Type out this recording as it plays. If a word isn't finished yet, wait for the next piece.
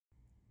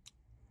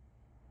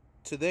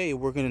Today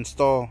we're going to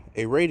install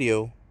a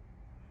radio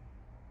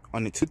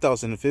on a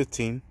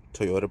 2015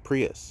 Toyota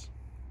Prius.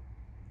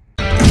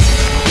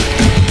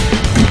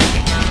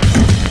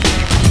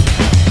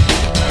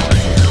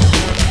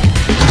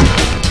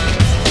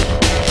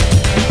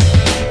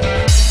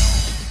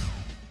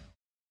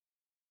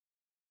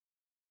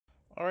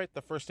 Alright,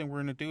 the first thing we're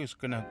going to do is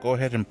going to go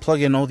ahead and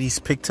plug in all these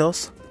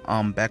pigtails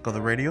on back of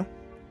the radio.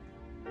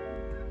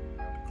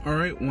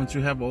 Alright, once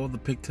you have all the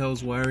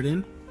pigtails wired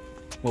in,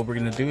 what we're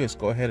going to do is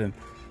go ahead and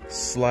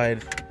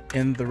slide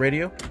in the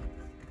radio.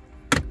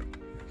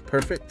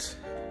 Perfect.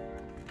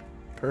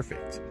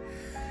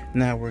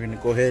 Now we're going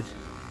to go ahead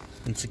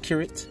and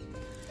secure it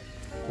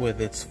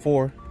with its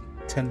 4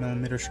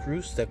 10mm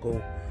screws that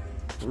go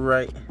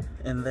right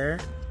in there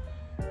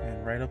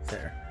and right up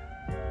there.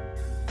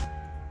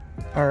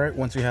 Alright,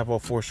 once you have all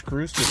 4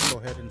 screws, just go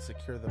ahead and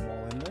secure them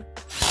all in there.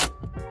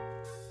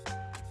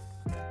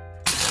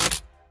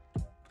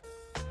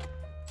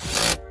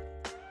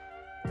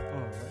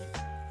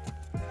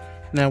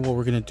 Now what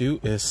we're going to do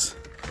is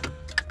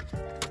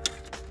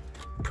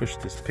push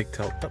this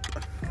pigtail up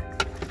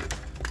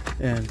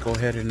and go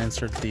ahead and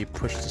insert the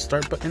push to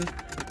start button.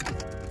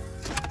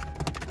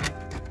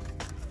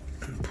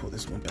 And pull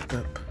this one back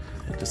up.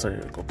 It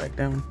decided to go back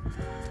down.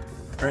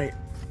 Alright,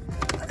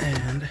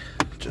 and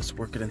just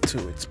work it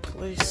into its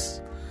place.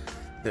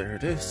 There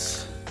it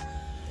is.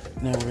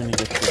 Now we're going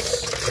to get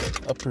this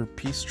upper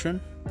piece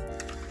trim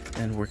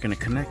and we're going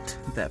to connect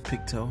that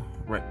pigtail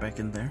right back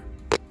in there.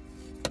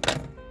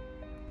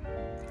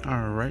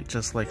 Alright,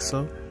 just like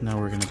so. Now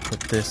we're going to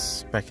put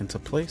this back into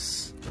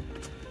place.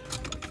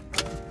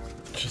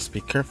 Just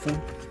be careful.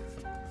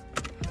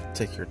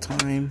 Take your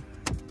time.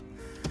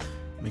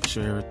 Make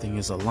sure everything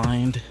is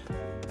aligned.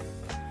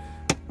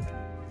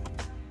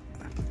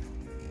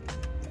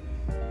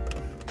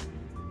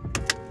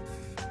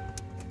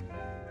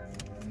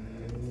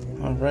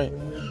 Alright.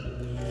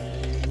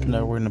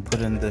 Now we're going to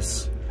put in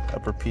this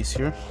upper piece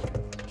here.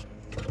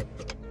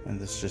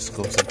 And this just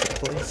goes into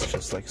place,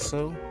 just like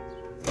so.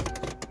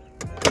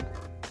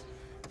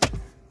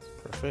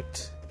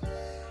 Perfect.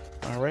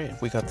 Alright,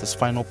 we got this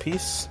final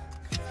piece,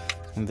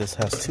 and this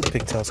has 2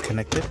 pigtails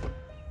connected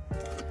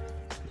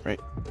right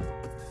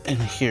in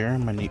here.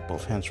 I'm gonna need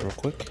both hands real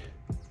quick.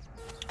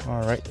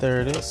 Alright,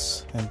 there it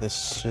is, and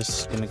this is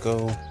just gonna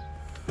go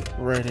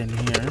right in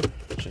here,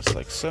 just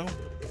like so.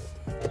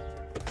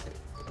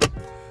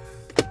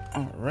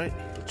 Alright,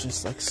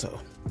 just like so.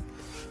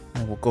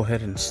 And we'll go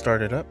ahead and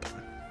start it up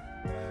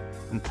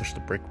and push the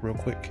brake real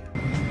quick.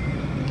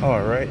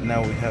 Alright,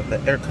 now we have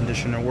the air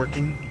conditioner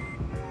working.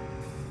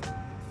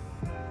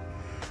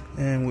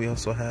 And we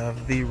also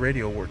have the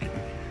radio working.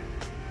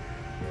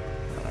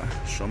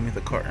 Show me the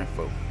car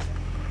info.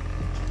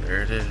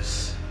 There it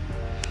is.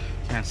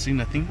 Can't see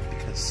nothing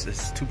because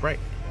it's too bright.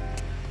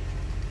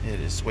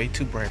 It is way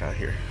too bright out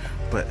here,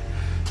 but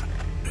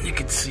you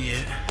can see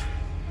it.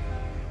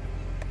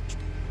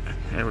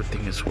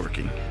 Everything is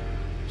working.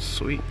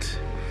 Sweet.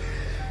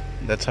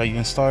 That's how you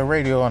install a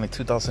radio on a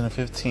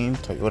 2015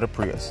 Toyota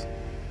Prius.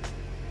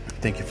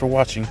 Thank you for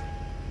watching.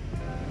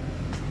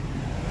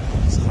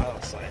 It's hot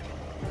outside.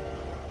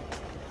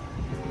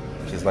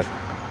 Just like.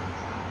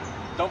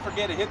 Don't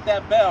forget to hit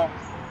that bell.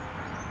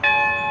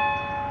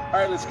 All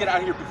right, let's get out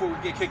of here before we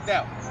get kicked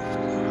out.